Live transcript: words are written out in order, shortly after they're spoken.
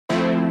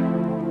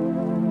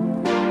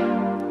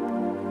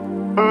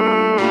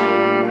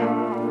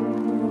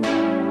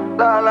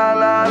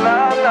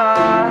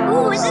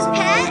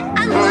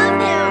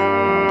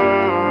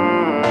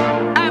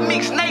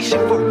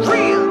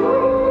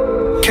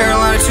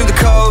to the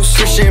coast.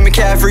 Christian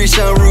McCaffrey,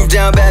 sunroof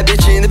down, bad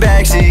bitch in the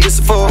backseat. It's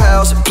a full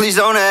house, please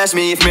don't ask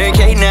me if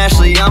Mary-Kate and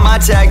Ashley on my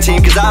tag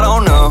team, cause I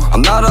don't know.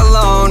 I'm not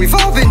alone, we've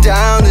all been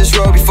down this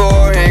road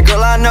before. And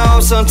girl, I know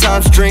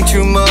sometimes we drink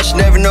too much,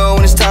 never know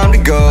when it's time to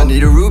go. I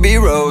need a ruby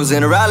rose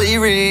and a Riley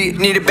Reid.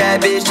 Need a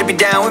bad bitch to be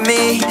down with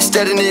me,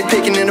 instead of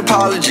nitpicking and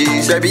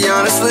apologies. Baby,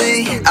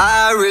 honestly,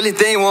 I really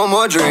think one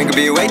more drink would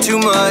be way too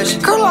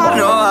much. Girl, I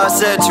know I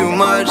said too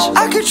much.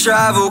 I could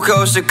travel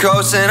coast to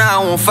coast and I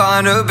won't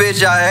find a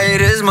bitch I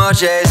hate as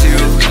much as you.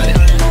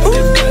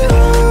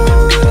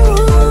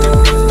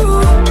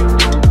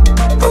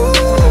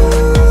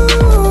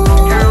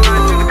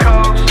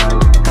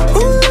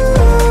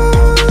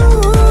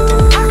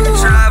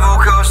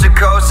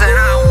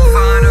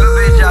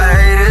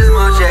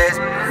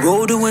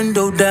 Roll the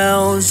window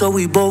down so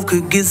we both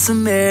could get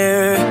some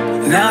air.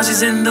 Now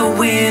she's in the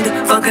wind,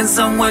 fucking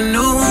someone new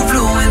who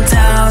flew in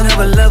town.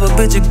 Never love a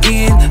bitch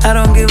again, I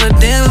don't give a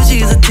damn if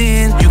she's a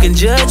 10. You can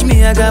judge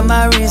me, I got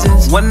my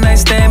reasons. One night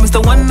stand,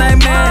 Mr. One Night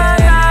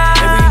Man.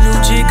 Every new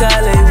chick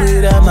I lay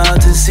with, I'm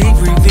out to seek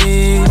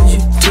revenge.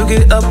 To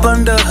get up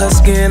under her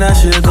skin, I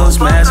should go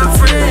smash her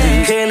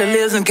friend. Kayla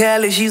lives in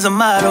Cali, she's a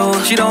model.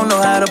 She don't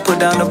know how to put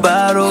down the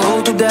bottle.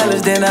 Go to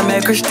Dallas, then I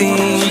met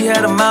Christine. She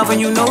had a mouth and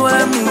you know what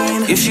I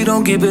mean. If she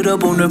don't give it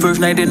up on the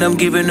first night, then I'm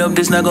giving up.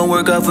 This not gonna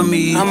work out for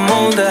me. I'm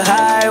on the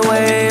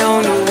highway,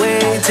 on the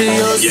way to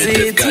your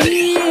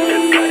city.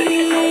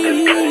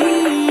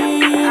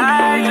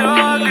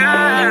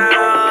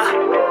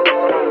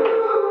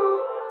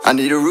 I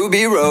need a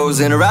ruby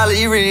rose and a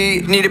Riley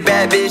Reid. Need a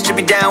bad bitch to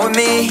be down with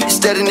me,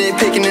 instead of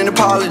nitpicking and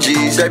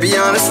apologies. Baby,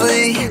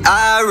 honestly,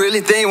 I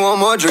really think one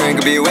more drink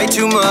would be way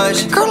too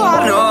much. Girl,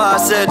 I know I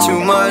said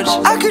too much.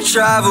 I could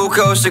travel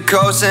coast to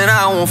coast and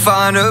I won't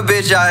find a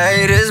bitch I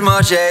hate as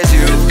much as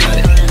you.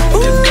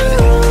 Ooh.